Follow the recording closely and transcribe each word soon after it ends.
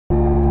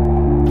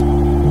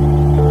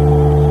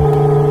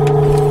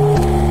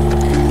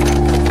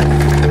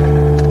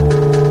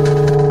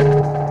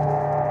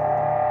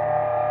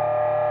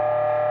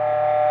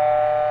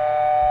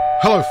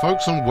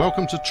folks, and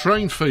welcome to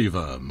Train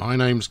Fever. My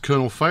name's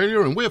Colonel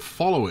Failure, and we're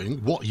following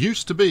what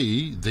used to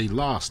be the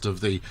last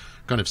of the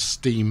kind of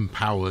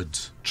steam-powered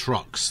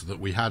trucks that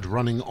we had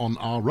running on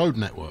our road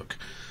network.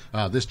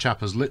 This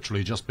chap has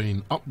literally just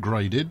been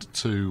upgraded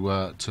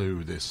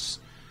to this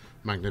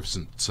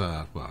magnificent,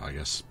 well, I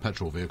guess,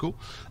 petrol vehicle.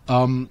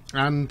 And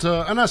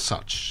as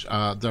such,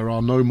 there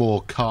are no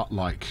more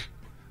cart-like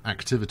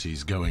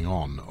activities going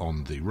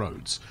on the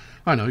roads.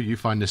 I know you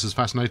find this as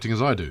fascinating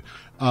as I do.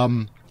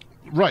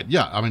 Right,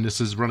 yeah, I mean, this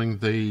is running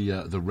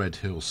the Red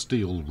Hill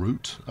Steel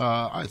route.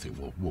 I think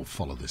we'll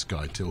follow this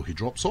guy till he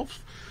drops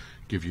off.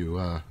 Give you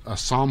a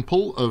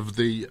sample of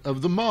the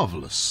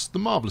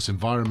marvellous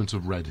environment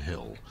of Red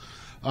Hill.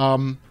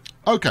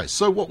 Okay,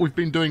 so what we've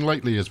been doing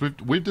lately is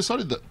we've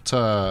decided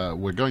that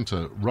we're going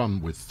to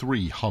run with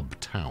 3 hub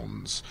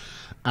towns.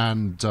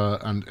 And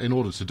in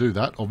order to do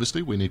that,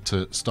 obviously, we need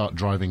to start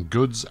driving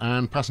goods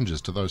and passengers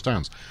to those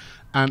towns.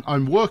 And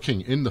I'm working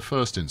in the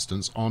first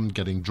instance on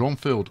getting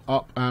Dronfield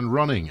up and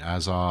running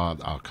as our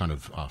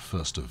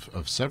first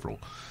of several.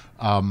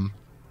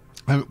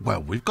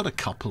 Well, we've got a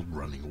couple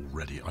running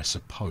already, I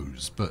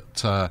suppose,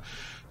 but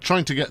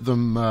trying to get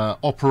them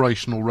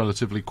operational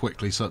relatively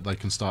quickly so that they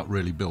can start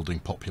really building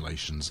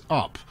populations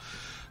up.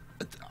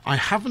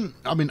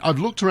 I've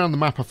looked around the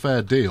map a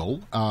fair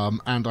deal,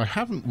 and I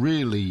haven't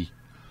really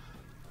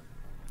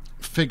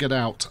figured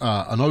out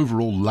an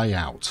overall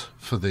layout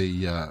for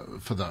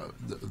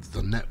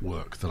the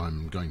network that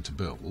I'm going to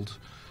build.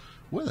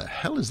 Where the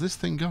hell is this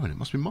thing going? It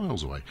must be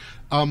miles away.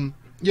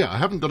 Yeah, I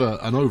haven't got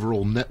an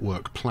overall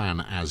network plan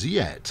as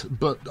yet,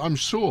 but I'm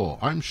sure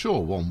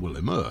one will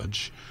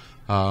emerge.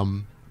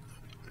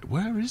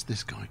 Where is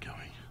this guy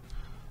going?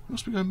 He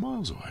must be going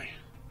miles away.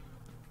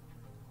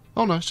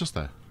 Oh no, it's just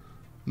there.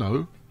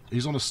 No,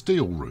 he's on a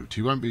steel route.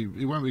 He won't be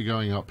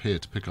going up here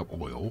to pick up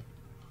oil.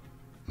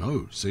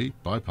 No, see,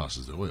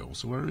 bypasses the oil,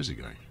 so where is he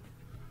going?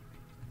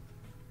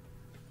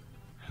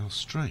 How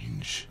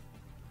strange.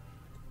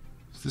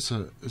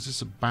 Is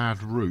this a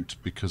bad route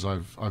because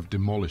I've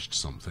demolished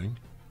something?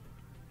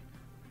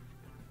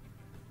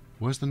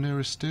 Where's the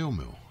nearest steel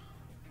mill?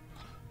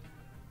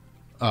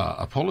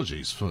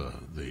 Apologies for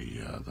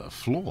the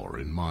flaw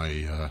in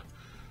my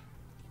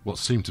what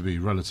seemed to be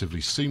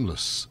relatively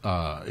seamless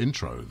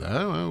intro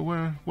there.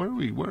 Where are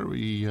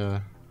we?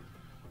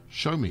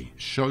 Show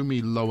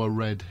me Lower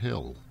Red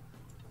Hill.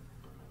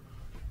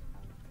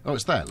 Oh,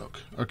 it's there,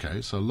 look.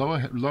 Okay, so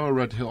Lower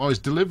Red Hill. Oh, he's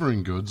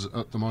delivering goods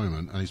at the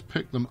moment, and he's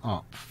picked them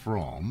up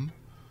from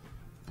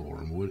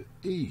Borehamwood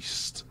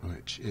East,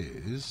 which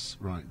is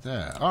right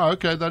there. Oh,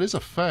 okay, that is a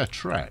fair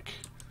trek.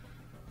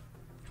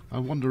 I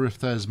wonder if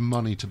there's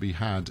money to be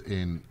had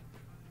in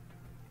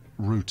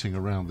routing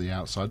around the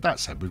outside.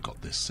 That said, we've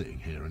got this sitting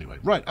here anyway.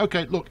 Right,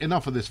 okay, look,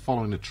 enough of this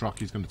following the truck.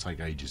 He's going to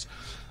take ages.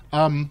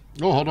 Oh,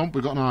 hold on,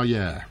 we've got an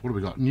yeah. What have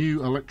we got?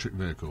 New electric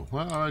vehicle.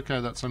 Well, okay,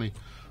 that's only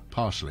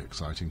partially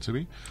exciting to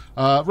me.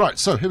 Right,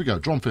 so here we go,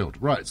 Dronfield.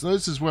 Right, so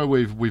this is where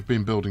we've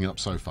been building up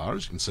so far.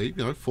 As you can see,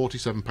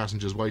 47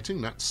 passengers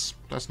waiting. That's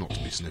not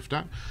to be sniffed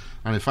at.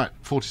 And in fact,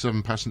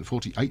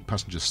 48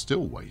 passengers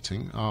still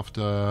waiting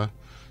after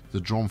the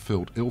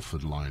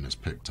Dronfield-Ilford line has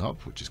picked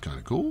up, which is kind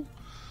of cool.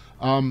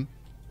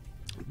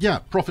 Yeah,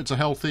 profits are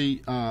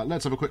healthy.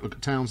 Let's have a quick look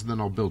at towns, and then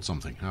I'll build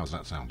something. How's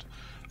that sound?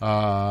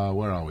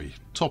 Where are we?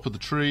 Top of the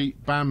tree,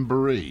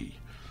 Banbury.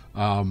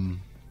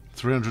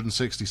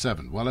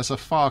 367. Well, it's a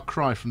far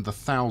cry from the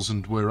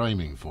 1,000 we're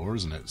aiming for,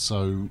 isn't it?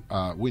 So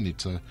we need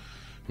to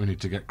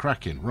get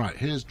cracking. Right,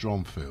 here's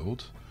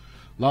Dronfield.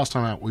 Last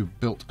time out, we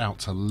built out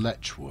to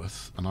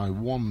Letchworth, and I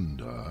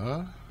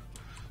wonder.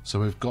 So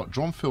we've got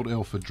Dronfield,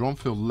 Ilford,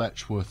 Dronfield,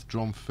 Letchworth,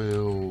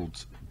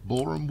 Dronfield,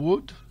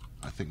 Borehamwood.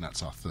 I think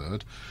that's our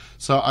third.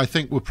 So I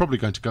think we're probably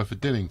going to go for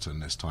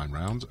Dinnington this time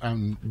round,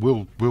 and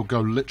we'll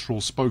go literal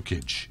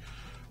spokage.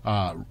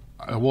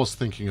 I was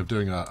thinking of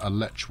doing a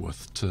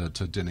Letchworth to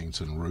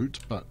Dinnington route,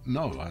 but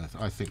no,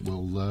 I think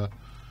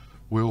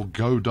we'll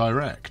go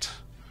direct.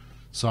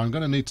 So I'm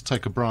going to need to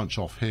take a branch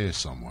off here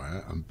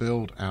somewhere and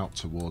build out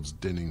towards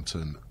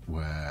Dinnington,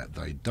 where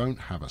they don't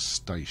have a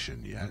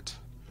station yet.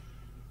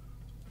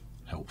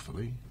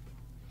 Helpfully.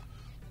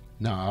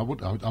 Now,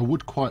 I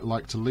would quite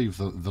like to leave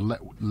the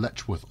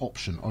Letchworth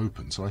option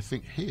open, so I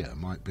think here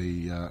might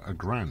be a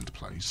grand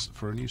place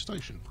for a new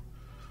station.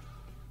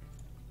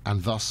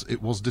 And thus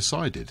it was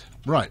decided.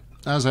 Right,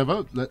 as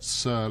ever,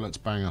 let's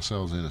bang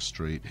ourselves in a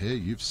street here.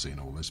 You've seen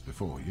all this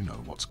before. You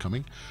know what's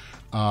coming.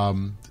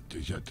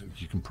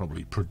 You can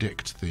probably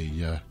predict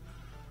the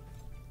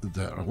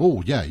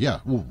oh yeah.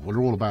 Ooh, we're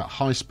all about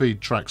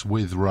high-speed tracks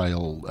with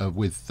rail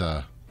with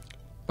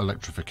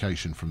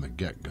electrification from the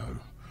get-go.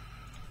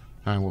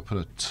 And we'll put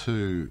a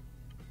 2.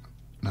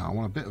 Now, I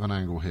want a bit of an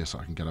angle here so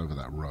I can get over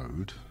that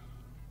road.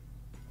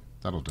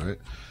 That'll do it.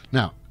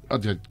 Now,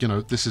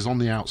 this is on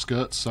the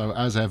outskirts, so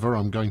as ever,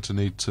 I'm going to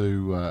need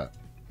to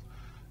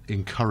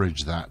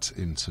encourage that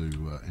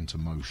into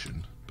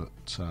motion.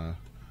 But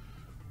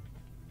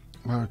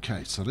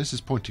okay, so this is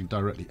pointing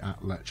directly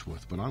at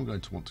Letchworth, but I'm going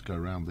to want to go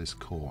around this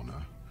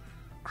corner,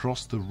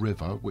 cross the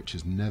river, which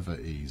is never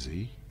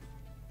easy,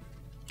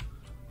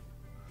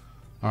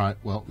 Alright,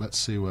 well, let's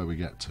see where we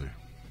get to.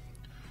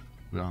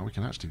 Well, we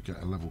can actually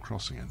get a level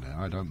crossing in there.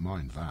 I don't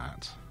mind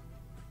that.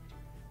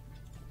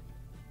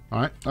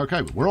 Alright,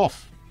 okay, we're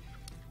off.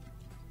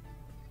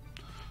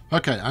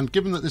 Okay, and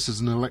given that this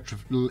is an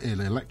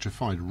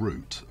electrified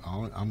route,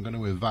 I'm going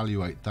to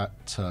evaluate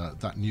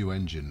that new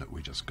engine that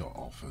we just got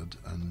offered,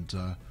 and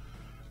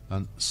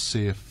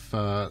see if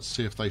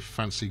they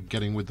fancy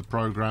getting with the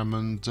program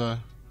and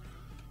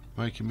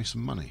making me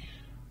some money.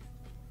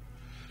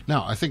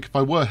 Now, I think if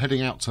I were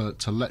heading out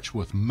to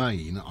Letchworth,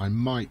 Maine, I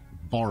might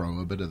borrow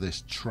a bit of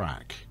this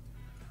track,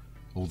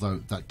 although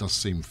that does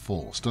seem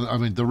forced. I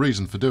mean, the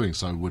reason for doing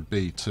so would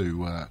be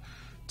to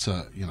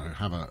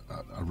have a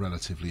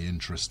relatively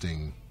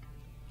interesting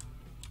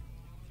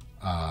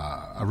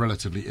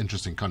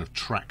kind of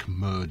track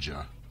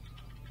merger.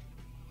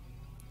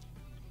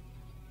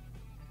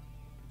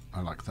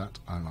 I like that.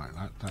 I like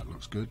that. That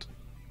looks good.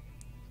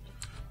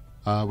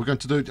 We're going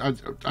to do,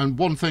 and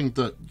one thing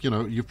that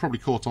you've probably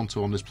caught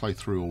onto on this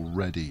playthrough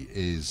already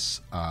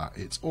is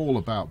it's all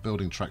about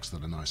building tracks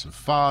that are nice and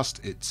fast.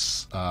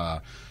 It's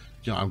I'm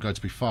going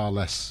to be far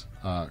less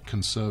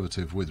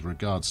conservative with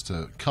regards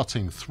to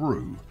cutting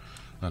through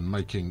and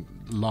making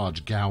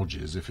large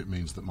gouges if it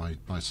means that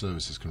my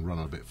services can run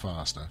a bit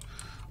faster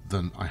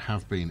than I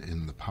have been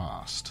in the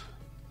past.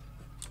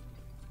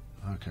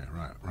 Okay,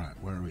 right.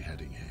 Where are we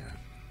heading here?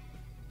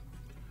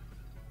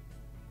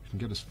 We can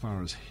get as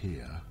far as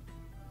here,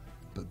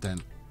 but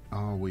then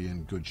are we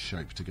in good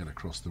shape to get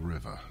across the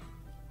river?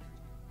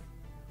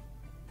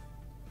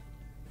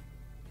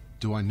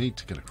 Do I need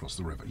to get across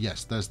the river?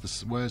 Yes, there's the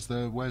where's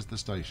the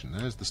station?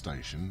 There's the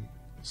station.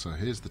 So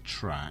here's the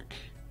track.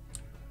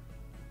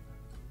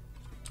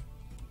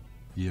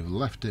 You've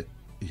left it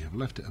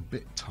a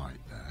bit tight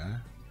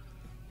there.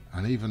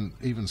 And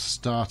even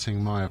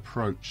starting my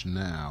approach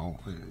now,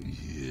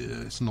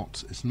 yeah, it's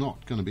not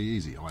going to be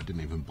easy. Oh, I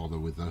didn't even bother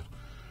with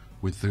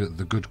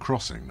the good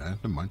crossing there.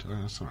 Never mind.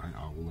 That's all right.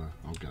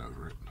 I'll get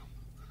over it.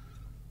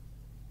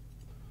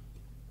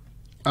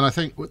 And I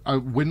think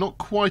we're not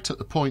quite at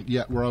the point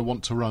yet where I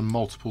want to run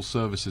multiple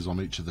services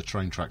on each of the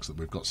train tracks that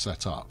we've got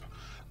set up.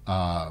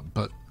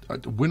 But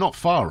we're not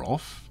far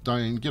off.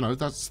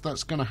 That's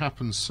going to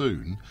happen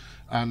soon.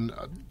 And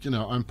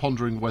I'm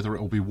pondering whether it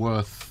will be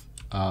worth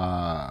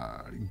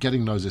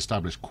getting those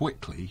established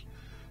quickly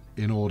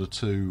in order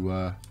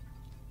to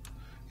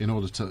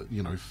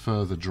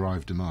further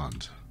drive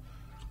demand.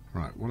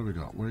 Right, what have we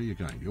got? Where are you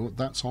going?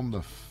 That's on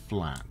the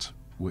flat,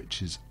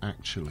 which is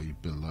actually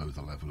below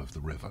the level of the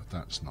river.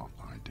 That's not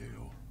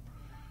ideal.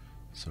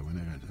 So we're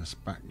going to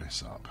just back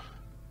this up.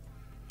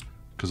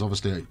 Because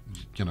obviously,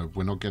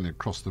 we're not getting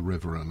across the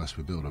river unless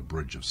we build a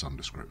bridge of some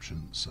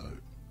description. So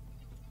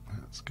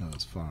let's go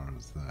as far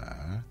as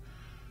there.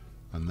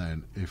 And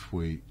then if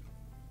we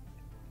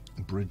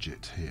bridge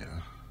it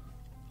here,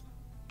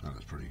 that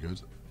looks pretty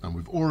good. And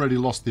we've already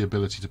lost the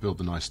ability to build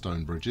the nice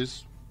stone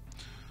bridges.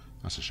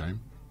 That's a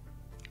shame.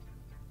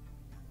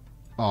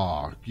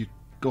 Ah, you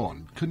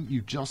gone. Couldn't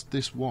you just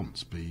this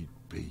once be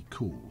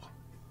cool?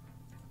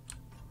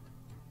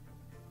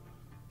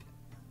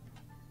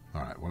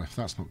 Alright, well, if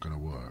that's not going to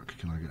work,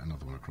 can I get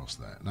another one across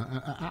there?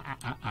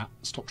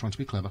 Stop trying to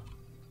be clever.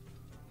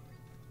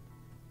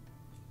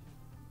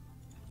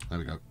 There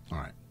we go.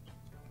 Alright.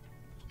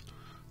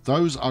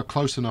 Those are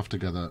close enough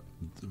together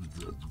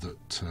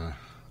that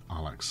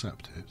I'll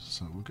accept it.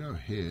 So we'll go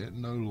here.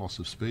 No loss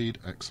of speed.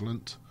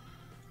 Excellent.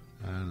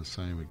 And the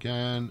same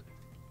again.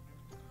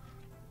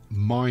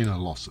 Minor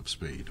loss of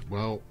speed.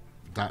 Well,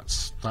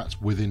 that's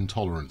within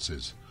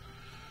tolerances.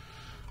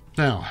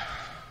 Now,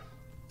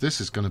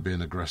 this is going to be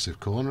an aggressive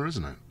corner,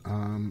 isn't it? What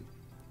are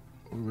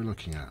we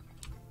looking at?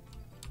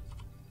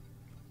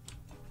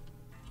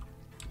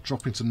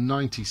 Dropping to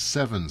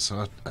 97,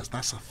 so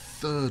that's a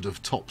third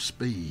of top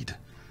speed.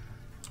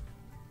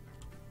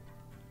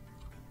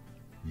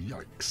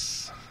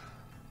 Yikes.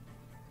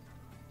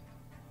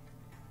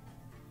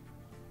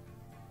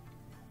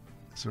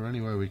 Is there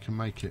any way we can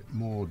make it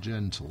more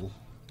gentle?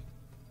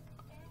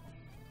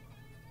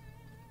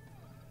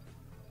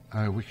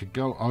 We could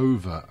go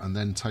over and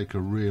then take a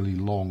really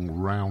long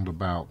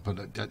roundabout,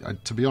 but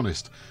to be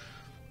honest,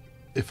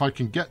 if I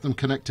can get them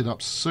connected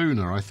up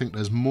sooner, I think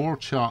there's more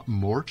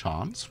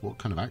chance. What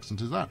kind of accent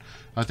is that?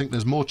 I think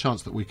there's more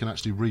chance that we can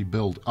actually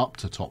rebuild up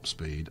to top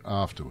speed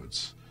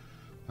afterwards.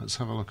 Let's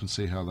have a look and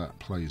see how that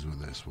plays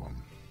with this one.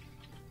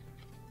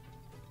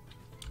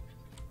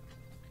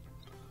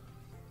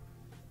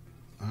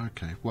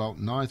 Okay, well,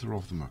 neither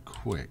of them are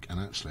quick, and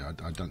actually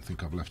I don't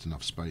think I've left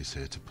enough space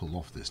here to pull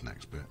off this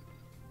next bit.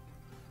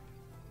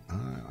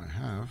 I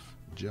have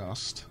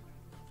just...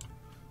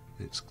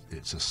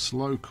 It's a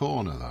slow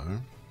corner,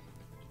 though.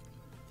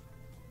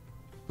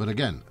 But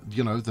again,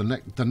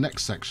 the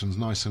next section's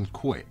nice and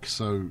quick,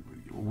 so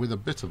with a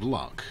bit of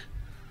luck,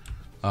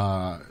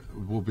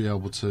 we'll be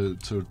able to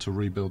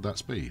rebuild that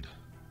speed.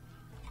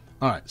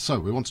 Alright, so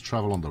we want to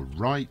travel on the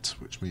right,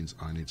 which means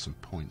I need some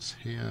points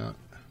here.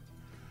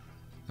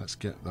 Let's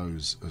get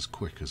those as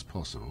quick as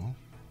possible.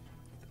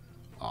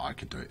 Oh, I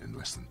could do it in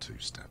less than 2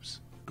 steps.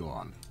 Go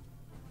on.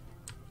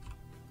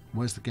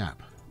 Where's the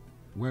gap?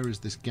 Where is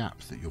this gap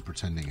that you're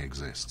pretending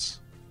exists?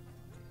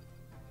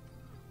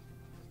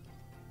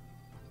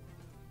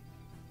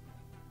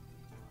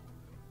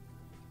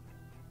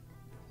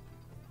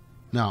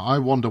 Now, I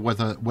wonder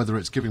whether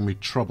it's giving me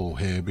trouble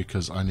here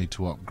because I need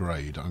to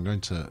upgrade. I'm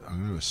going to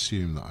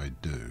assume that I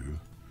do.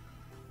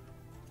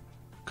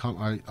 Can't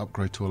I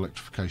upgrade to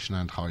electrification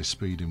and high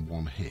speed in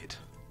one hit?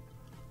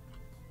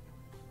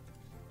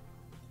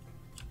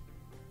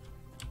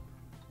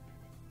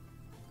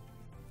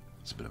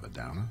 It's a bit of a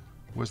downer.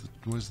 Where's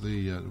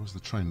the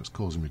train that's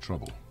causing me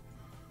trouble?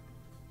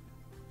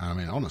 I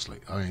mean, honestly,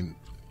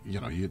 you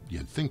know,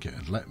 you'd think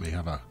it'd let me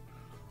have a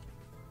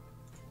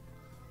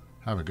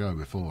go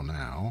before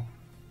now.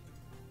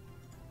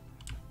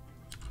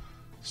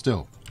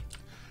 Still,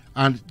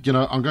 and you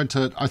know,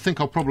 I think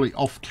I'll probably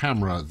off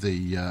camera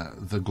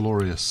the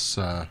glorious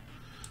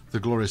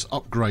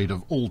upgrade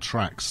of all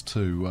tracks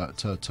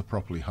to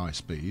properly high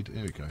speed.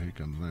 Here we go. Here it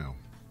comes now.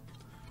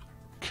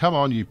 Come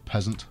on, you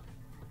peasant.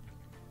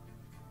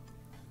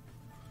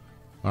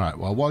 All right.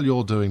 Well, while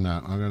you're doing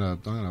that, I'm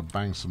gonna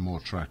bang some more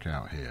track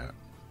out here,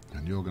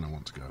 and you're gonna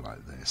want to go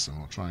like this, and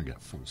we'll try and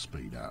get full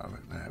speed out of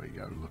it. There we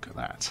go. Look at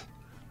that.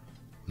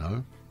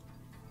 No.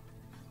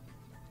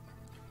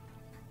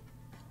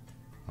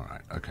 All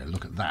right. Okay.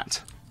 Look at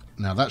that.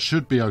 Now that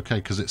should be okay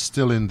because it's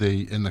still in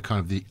the kind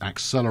of the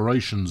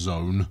acceleration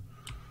zone,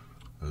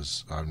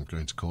 as I'm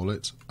going to call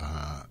it.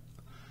 All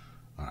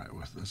right.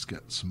 Well, let's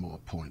get some more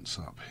points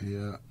up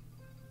here.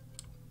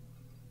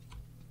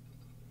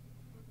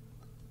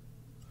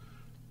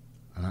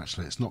 And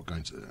actually, it's not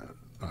going to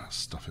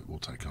stuff. It will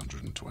take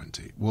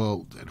 120.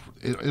 Well,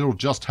 it'll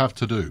just have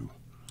to do.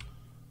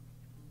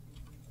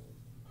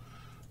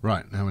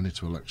 Right, now we need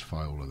to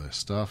electrify all of this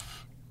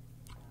stuff.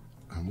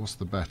 And what's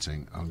the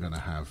betting? I'm going to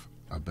have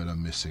a bit of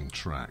missing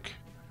track.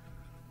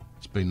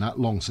 It's been that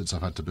long since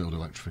I've had to build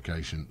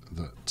electrification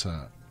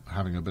that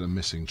having a bit of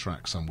missing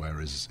track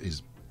somewhere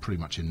is pretty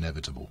much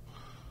inevitable.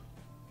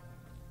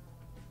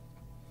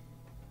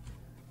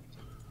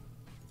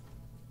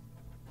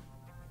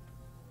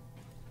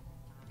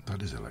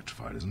 That is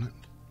electrified, isn't it?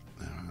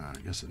 I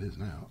guess it is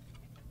now.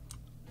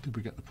 Did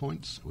we get the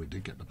points? We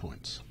did get the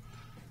points.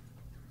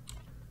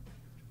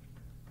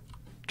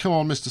 Come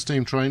on, Mr.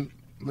 Steam Train,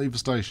 leave the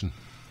station.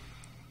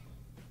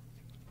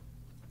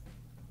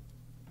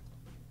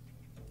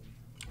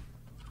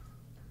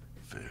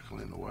 Vehicle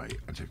in the way.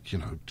 You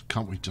know,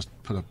 can't we just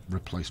put a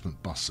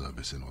replacement bus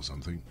service in or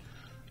something?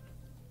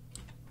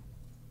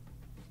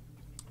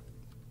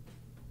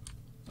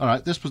 All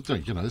right, this was,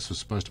 you know, this was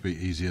supposed to be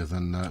easier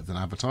than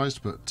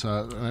advertised, but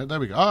there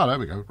we go. Ah, there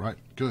we go. Right,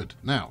 good.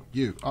 Now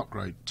you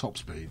upgrade top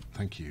speed.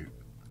 Thank you.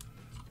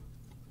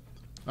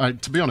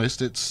 To be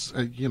honest, it's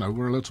you know,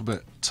 we're a little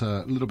bit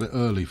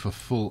early for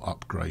full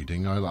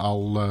upgrading.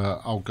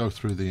 I'll go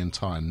through the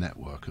entire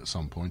network at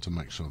some point and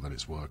make sure that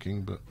it's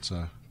working. But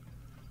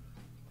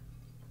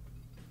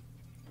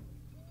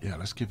yeah,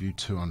 let's give you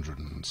 200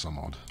 and some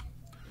odd.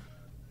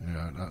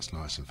 Yeah, that's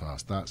nice and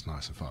fast. That's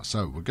nice and fast.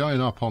 So we're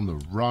going up on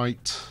the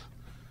right,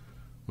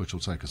 which will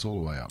take us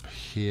all the way up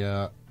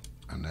here.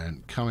 And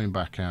then coming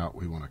back out,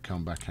 we want to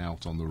come back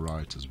out on the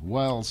right as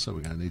well. So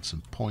we're going to need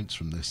some points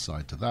from this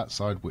side to that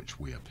side, which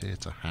we appear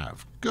to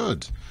have.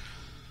 Good.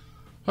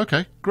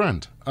 Okay,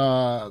 grand.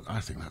 I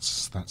think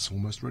that's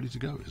almost ready to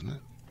go, isn't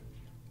it?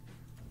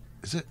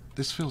 Is it?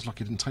 This feels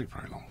like it didn't take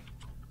very long.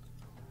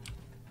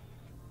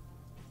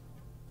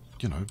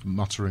 You know,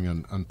 muttering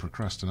and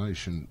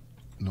procrastination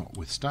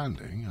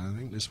notwithstanding, I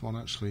think this one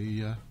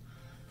actually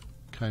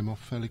came off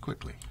fairly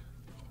quickly.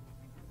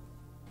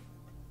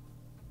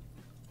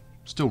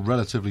 Still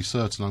relatively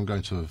certain I'm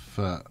going to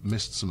have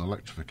missed some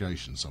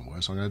electrification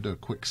somewhere, so I'm going to do a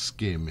quick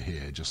skim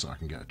here just so I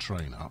can get a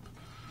train up.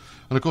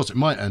 And of course it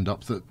might end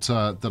up that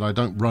that I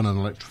don't run an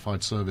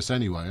electrified service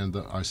anyway, and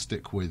that I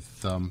stick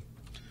with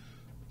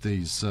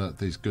these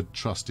good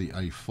trusty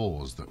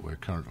A4s that we're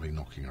currently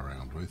knocking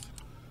around with.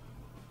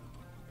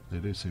 They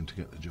do seem to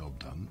get the job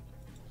done.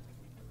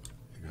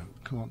 There you go.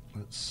 Come on,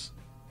 let's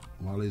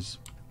while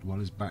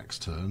his back's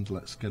turned,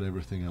 let's get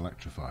everything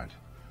electrified.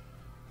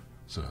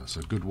 So it's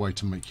a good way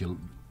to make your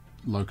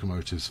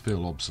locomotives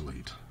feel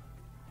obsolete.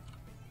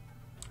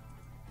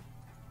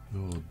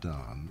 You're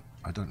done.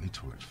 I don't need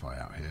to electrify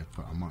out here,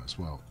 but I might as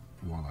well,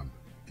 while I'm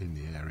in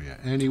the area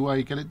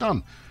anyway, get it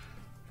done.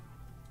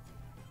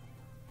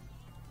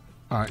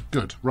 Alright,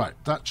 good. Right,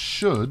 that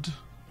should...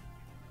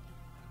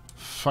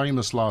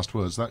 Famous last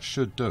words, that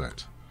should do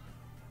it.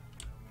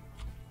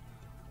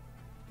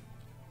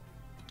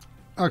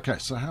 Okay,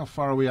 so how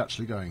far are we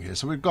actually going here?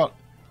 So we've got...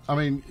 I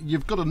mean,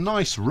 you've got a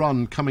nice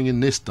run coming in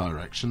this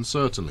direction,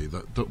 certainly,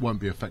 that won't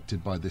be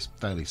affected by this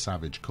fairly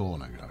savage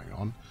corner going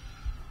on.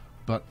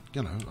 But,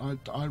 you know,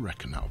 I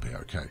reckon that'll be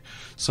okay.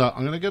 So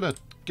I'm going to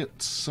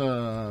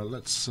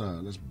let's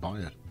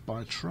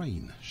buy a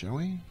train, shall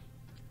we?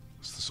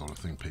 That's the sort of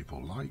thing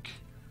people like.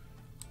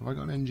 Have I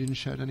got an engine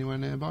shed anywhere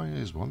nearby?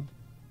 Here's one.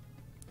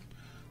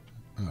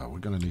 We're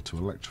going to need to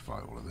electrify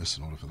all of this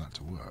in order for that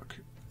to work.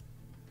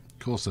 Of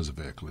course there's a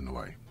vehicle in the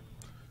way.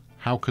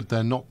 How could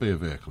there not be a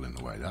vehicle in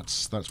the way?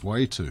 That's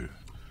way too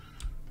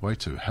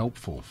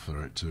helpful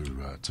for it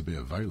to be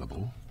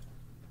available.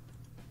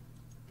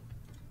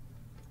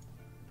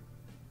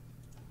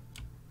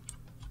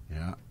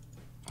 Yeah,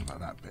 what about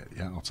that bit?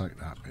 Yeah, I'll take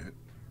that bit.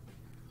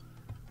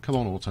 Come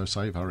on,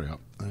 autosave, hurry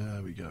up.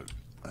 There we go.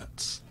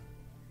 Let's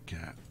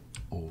get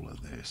all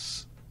of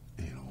this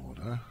in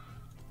order.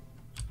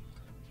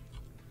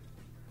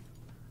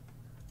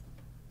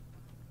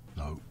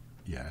 No,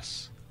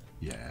 yes,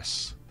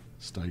 yes.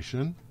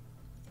 Station.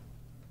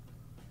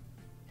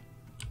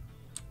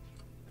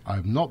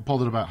 I'm not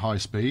bothered about high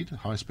speed.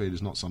 High speed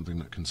is not something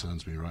that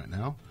concerns me right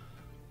now.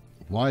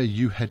 Why are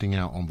you heading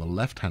out on the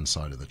left-hand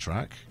side of the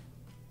track?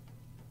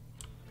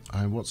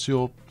 And what's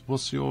your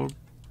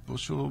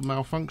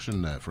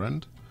malfunction there,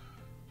 friend?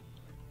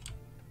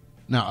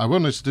 Now, I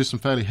wanted to do some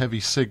fairly heavy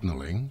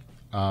signalling,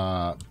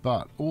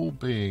 but all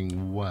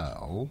being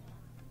well.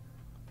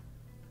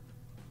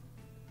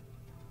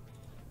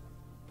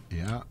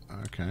 Yeah,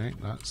 okay,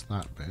 that's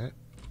that bit.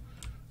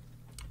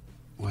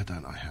 Where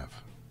don't I have?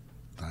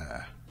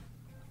 There.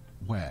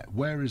 Where?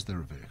 Where is there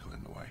a vehicle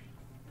in the way?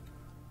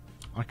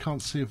 I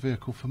can't see a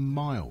vehicle for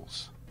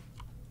miles.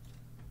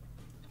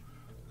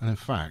 And in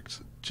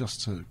fact,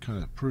 just to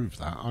kind of prove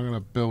that, I'm going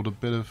to build a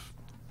bit of...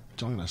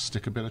 I'm going to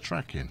stick a bit of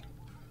track in.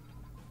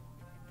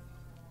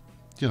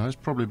 You know, it's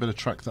probably a bit of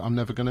track that I'm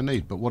never going to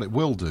need, but what it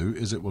will do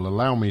is it will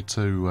allow me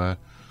to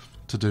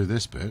do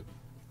this bit.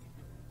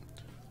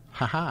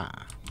 Haha!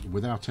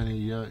 Without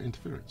any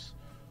interference.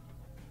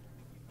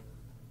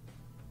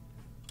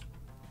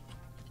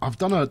 I've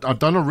done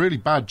a really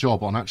bad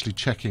job on actually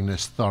checking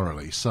this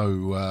thoroughly. So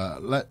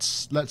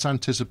let's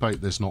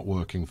anticipate this not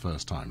working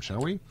first time,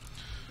 shall we?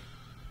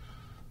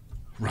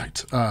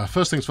 Right.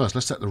 First things first.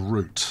 Let's set the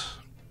route,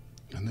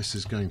 and this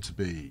is going to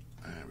be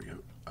there we go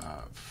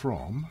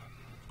from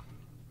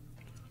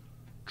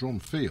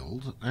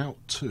Dronfield out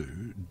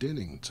to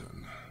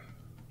Dinnington.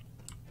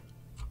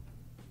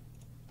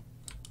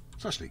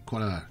 It's actually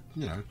quite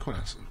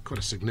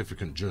a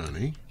significant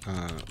journey.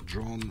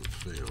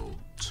 Dronfield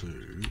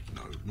to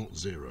not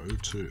 0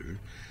 to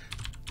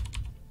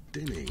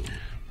Dinning.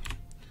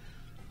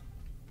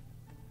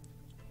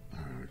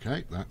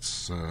 Okay,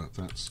 that's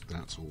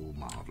all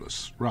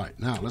marvellous. Right,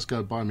 now let's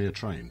go buy me a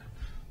train.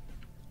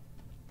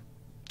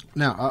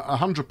 Now,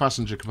 100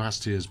 passenger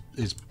capacity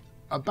is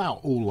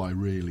about all I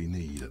really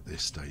need at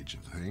this stage of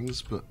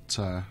things, but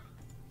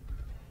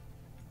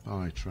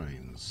buy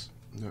trains.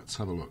 Let's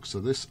have a look. So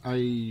this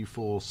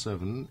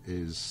A47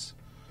 is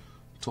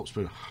top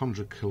speed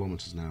 100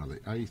 kilometers an hour. The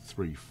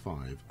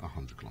A35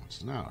 100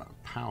 kilometers an hour.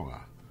 Power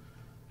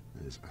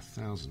is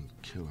 1,000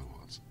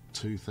 kilowatts.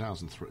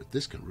 2,003.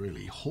 This can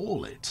really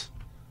haul it.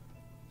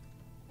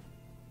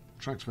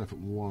 Tractor effort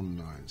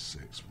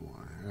 196.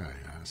 Yeah,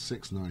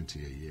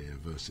 690 a year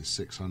versus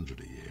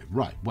 600 a year.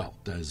 Right. Well,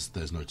 there's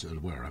no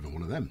we're having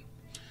one of them.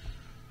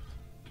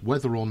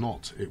 Whether or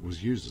not it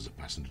was used as a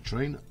passenger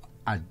train,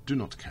 I do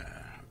not care.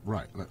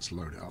 Right, let's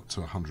load it up to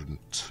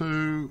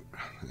 102.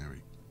 There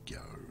we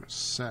go.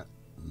 Set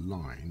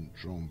line,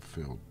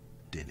 Dronfield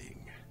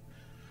Dinning.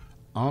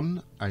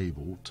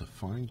 Unable to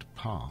find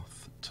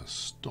path to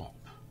stop.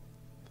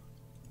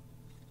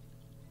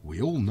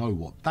 We all know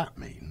what that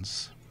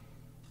means.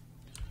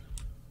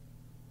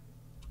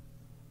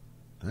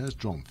 There's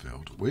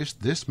Dronfield.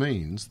 This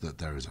means that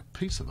there is a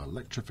piece of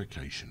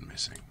electrification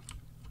missing.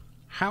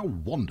 How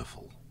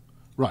wonderful.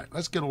 Right,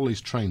 let's get all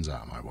these trains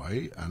out of my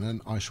way, and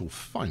then I shall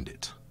find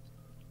it.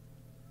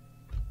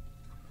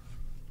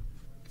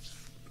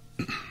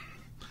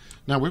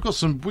 Now we've got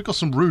some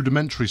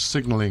rudimentary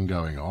signalling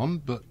going on,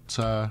 but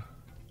that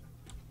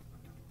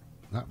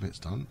bit's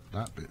done.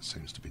 That bit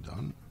seems to be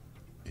done.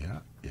 Yeah.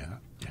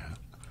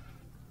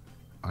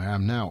 I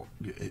am now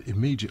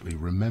immediately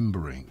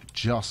remembering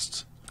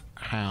just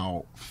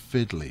how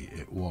fiddly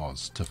it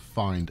was to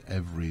find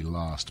every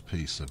last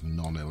piece of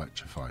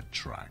non-electrified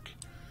track.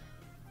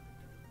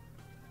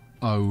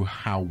 Oh,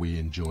 how we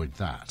enjoyed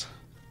that.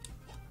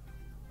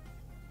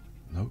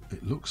 No,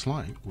 it looks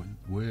like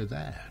we're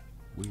there.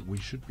 We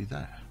should be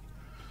there.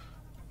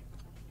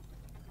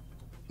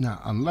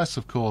 Now, unless,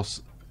 of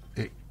course,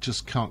 it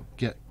just can't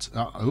get...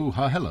 oh,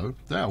 hello.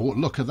 There, oh,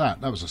 look at that.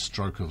 That was a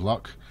stroke of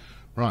luck.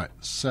 Right,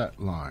 set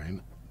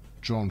line,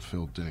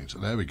 Dronfield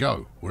Dinnington. There we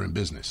go. We're in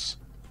business.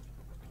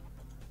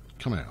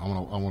 Come here. I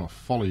want to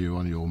follow you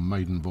on your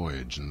maiden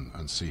voyage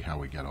and see how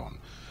we get on.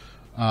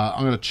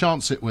 I'm going to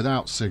chance it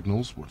without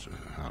signals.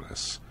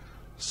 Let's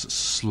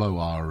slow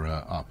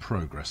our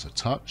progress a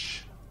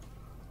touch.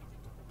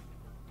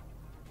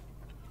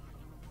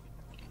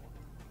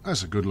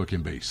 That's a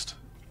good-looking beast.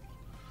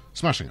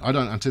 Smashing. I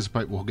don't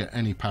anticipate we'll get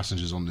any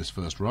passengers on this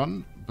first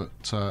run, but...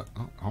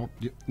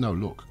 no,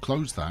 look.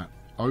 Close that.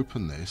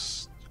 Open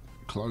this.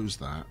 Close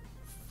that.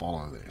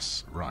 Follow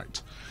this. Right.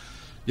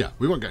 Yeah,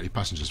 we won't get any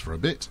passengers for a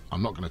bit.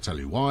 I'm not going to tell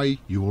you why.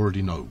 You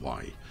already know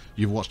why.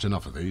 You've watched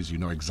enough of these. You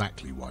know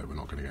exactly why we're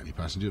not going to get any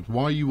passengers.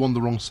 Why are you on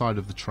the wrong side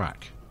of the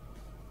track?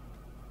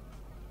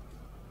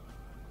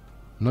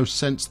 No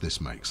sense this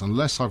makes,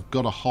 unless I've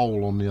got a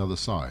hole on the other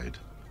side.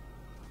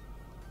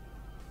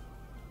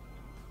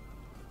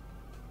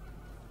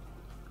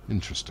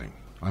 Interesting.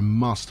 I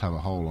must have a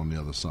hole on the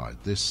other side.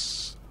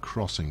 This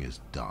crossing is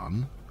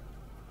done.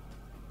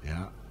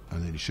 Yeah,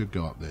 and then you should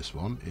go up this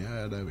one.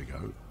 Yeah, there we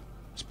go.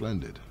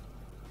 Splendid.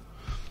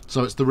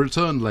 So it's the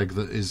return leg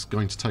that is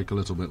going to take a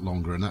little bit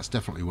longer, and that's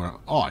definitely where...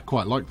 I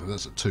quite like that.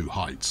 That's at 2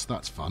 heights.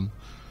 That's fun.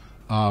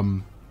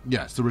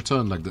 Yeah, it's the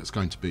return leg that's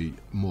going to be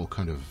more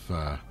kind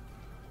of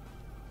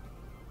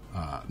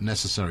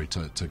necessary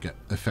to get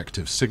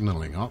effective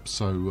signalling up.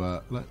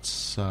 So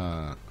let's...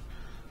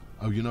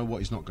 oh, you know what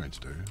he's not going to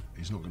do?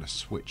 He's not going to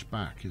switch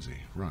back, is he?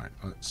 Right,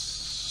 let's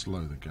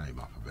slow the game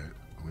up a bit.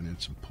 We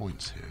need some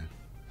points here.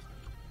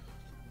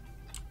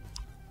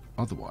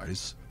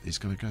 Otherwise, he's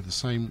going to go the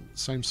same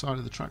side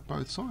of the track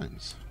both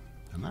times.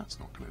 And that's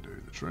not going to do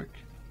the trick.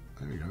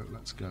 There we go.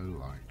 Let's go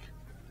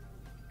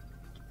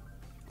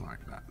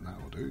like that.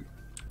 That'll do.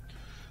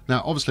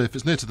 Now, obviously, if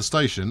it's near to the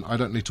station, I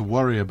don't need to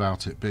worry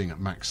about it being at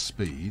max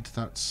speed.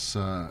 That's,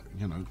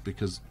 you know,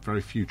 because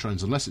very few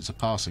trains, unless it's a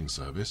passing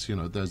service, you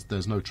know,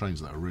 there's no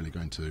trains that are really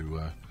going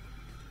to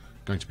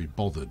be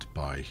bothered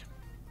by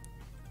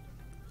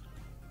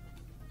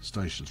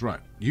stations. Right,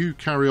 you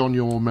carry on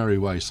your merry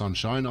way,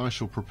 sunshine. I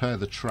shall prepare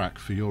the track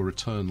for your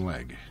return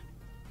leg.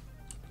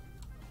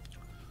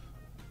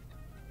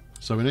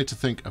 So we need to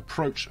think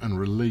approach and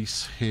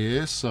release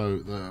here.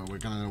 So we're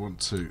going to want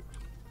to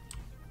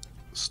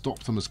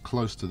stop them as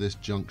close to this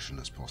junction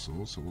as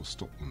possible. So we'll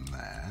stop them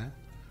there.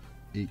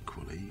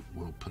 Equally,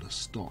 we'll put a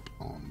stop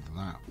on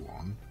that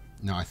one.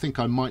 Now, I think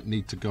I might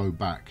need to go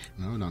back.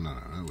 No,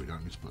 we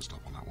don't need to put a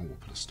stop on that one. We'll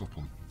put a stop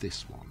on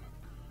this one.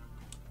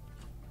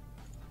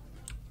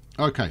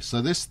 Okay,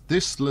 so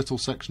this little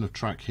section of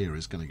track here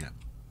is going to get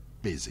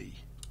busy.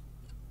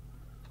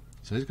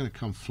 So he's going to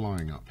come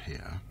flying up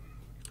here.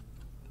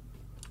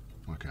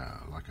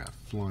 Like a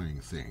flying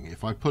thing.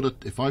 If I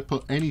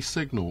put any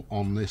signal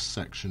on this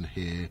section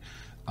here,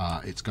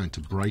 it's going to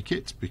break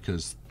it,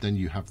 because then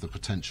you have the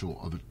potential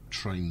of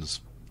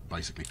trains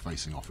basically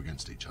facing off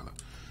against each other.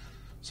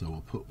 So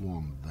we'll put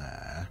one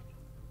there,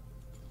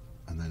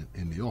 and then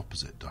in the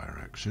opposite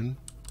direction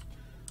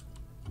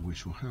we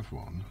shall have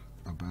one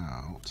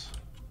about.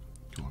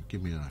 Come on,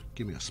 give me a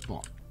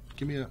spot.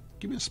 Give me a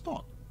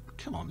spot.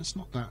 Come on, it's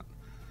not that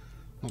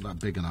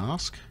big an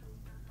ask.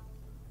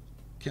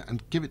 Yeah,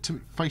 and give it to me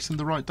facing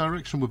the right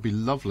direction would be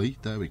lovely.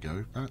 There we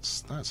go.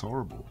 That's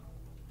horrible.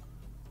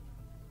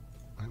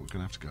 I think we're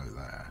going to have to go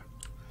there.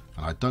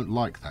 And I don't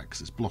like that because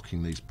it's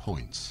blocking these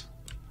points.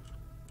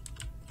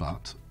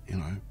 But, you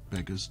know,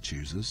 beggars,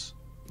 choosers.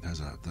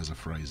 There's a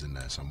phrase in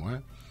there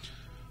somewhere.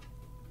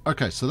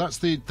 Okay, so that's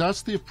the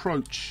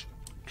approach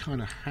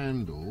kind of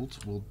handled.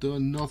 We'll do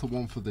another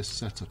one for this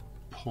set of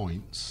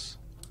points.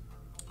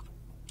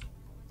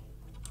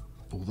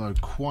 Although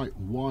quite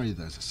why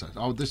there's a set...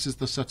 Oh, this is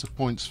the set of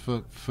points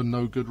for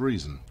no good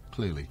reason,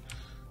 clearly.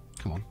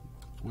 Come on.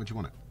 Where do you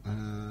want it?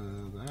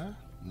 There?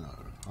 No.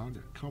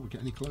 Can't we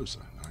get any closer?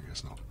 No, I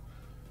guess not.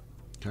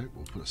 Okay,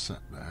 we'll put a set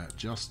there,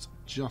 just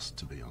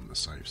to be on the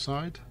safe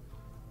side.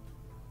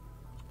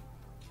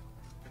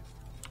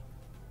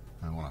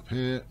 And one up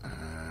here,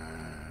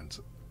 and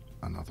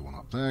another one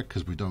up there,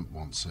 because we don't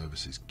want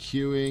services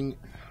queuing.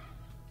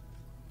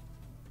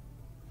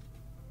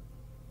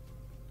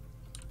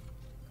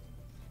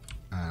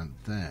 And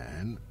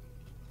then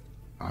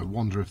I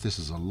wonder if this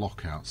is a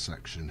lockout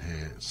section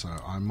here, so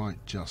I might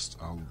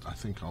I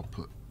think I'll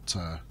put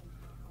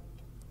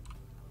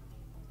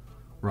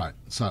right,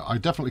 so I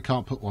definitely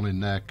can't put one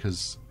in there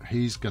because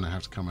he's going to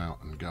have to come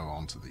out and go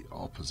on to the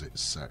opposite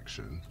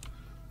section,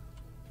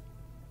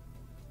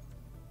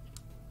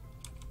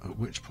 at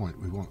which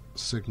point we want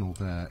signal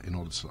there in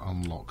order to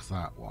unlock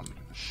that one.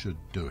 Should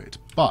do it.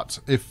 But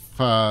if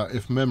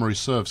memory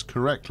serves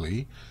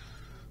correctly,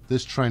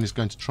 this train is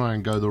going to try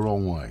and go the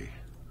wrong way.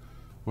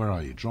 Where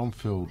are you?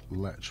 Dronfield,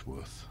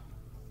 Letchworth.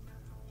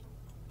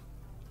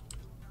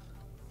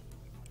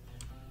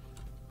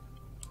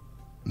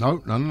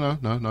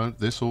 No.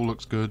 This all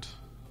looks good.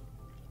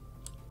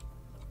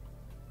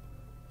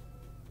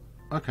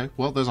 Okay,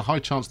 well, there's a high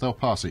chance they'll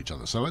pass each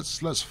other. So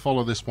let's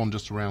follow this one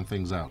just to round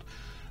things out.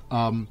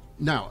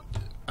 Now,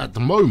 at the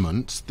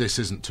moment, this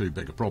isn't too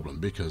big a problem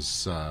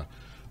because, you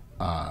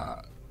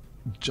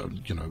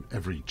know,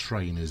 every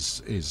train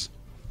is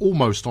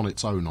almost on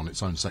its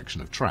own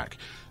section of track.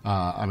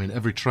 I mean,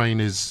 every train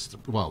is,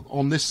 well,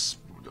 on this,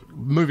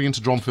 moving into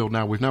Dronfield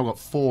now, we've now got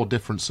 4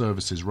 different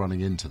services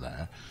running into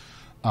there.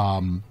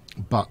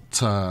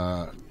 But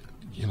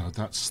you know,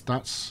 that's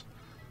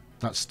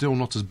still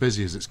not as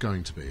busy as it's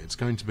going to be. It's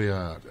going to be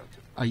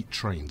 8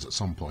 trains at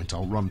some point.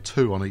 I'll run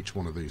 2 on each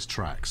one of these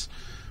tracks,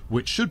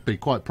 which should be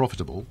quite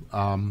profitable,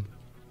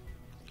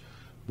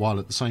 while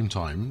at the same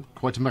time,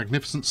 quite a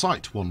magnificent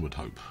sight, one would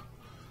hope.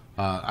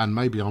 And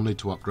maybe I'll need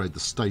to upgrade the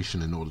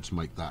station in order to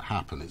make that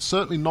happen. It's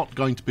certainly not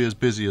going to be as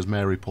busy as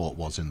Maryport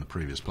was in the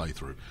previous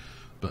playthrough,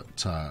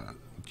 but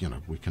you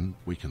know, we can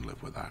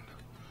live with that.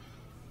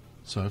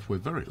 So if we're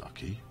very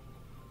lucky,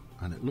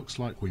 and it looks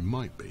like we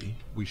might be,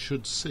 we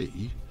should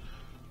see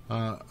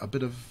a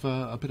bit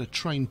of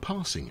train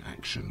passing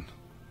action.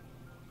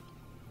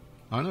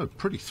 I know,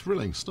 pretty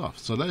thrilling stuff.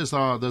 So there's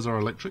our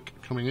electric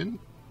coming in.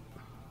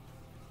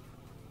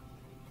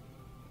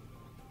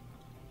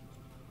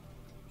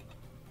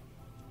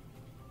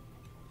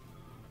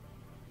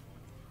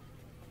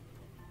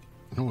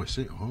 Oh, I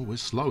see. Oh, we're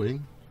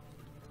slowing.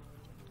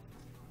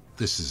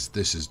 This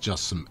is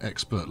just some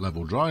expert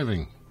level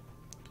driving.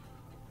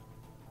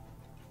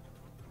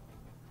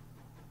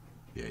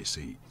 Yeah, you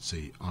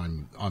see,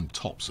 I'm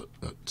tops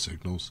at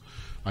signals.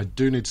 I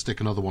do need to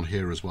stick another one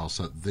here as well,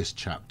 so that this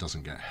chap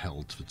doesn't get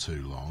held for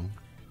too long.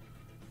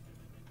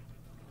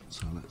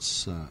 So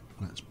let's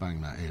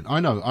bang that in.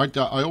 I know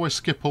I always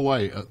skip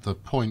away at the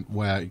point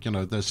where, you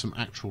know, there's some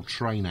actual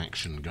train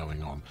action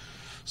going on.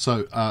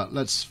 So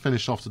let's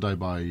finish off today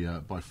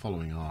by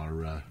following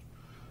our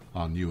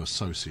new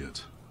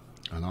associate.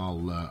 And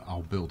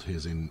I'll build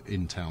his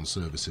in-town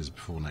services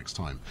before next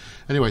time.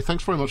 Anyway,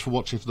 thanks very much for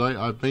watching today.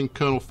 I've been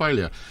Colonel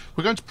Failure.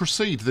 We're going to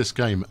proceed this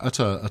game at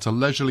a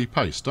leisurely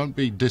pace. Don't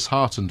be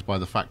disheartened by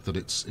the fact that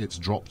it's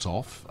dropped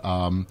off.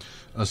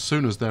 As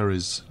soon as there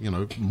is, you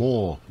know,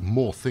 more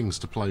things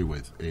to play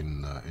with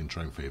in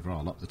Train Fever,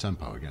 I'll up the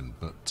tempo again.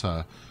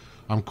 But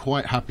I'm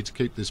quite happy to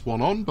keep this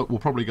one on. But we'll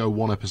probably go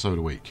one episode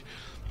a week.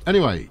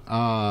 Anyway,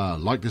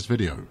 like this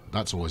video.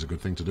 That's always a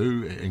good thing to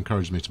do. It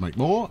encourages me to make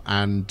more,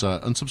 and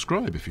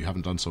subscribe if you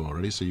haven't done so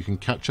already, so you can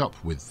catch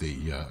up with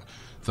the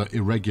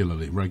regular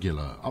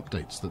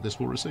updates that this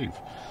will receive.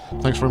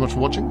 Thanks very much for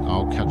watching.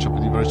 I'll catch up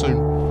with you very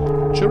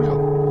soon.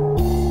 Cheerio.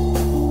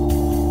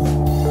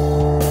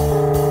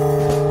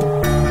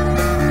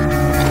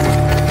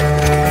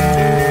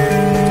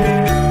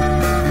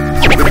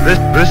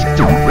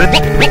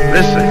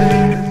 This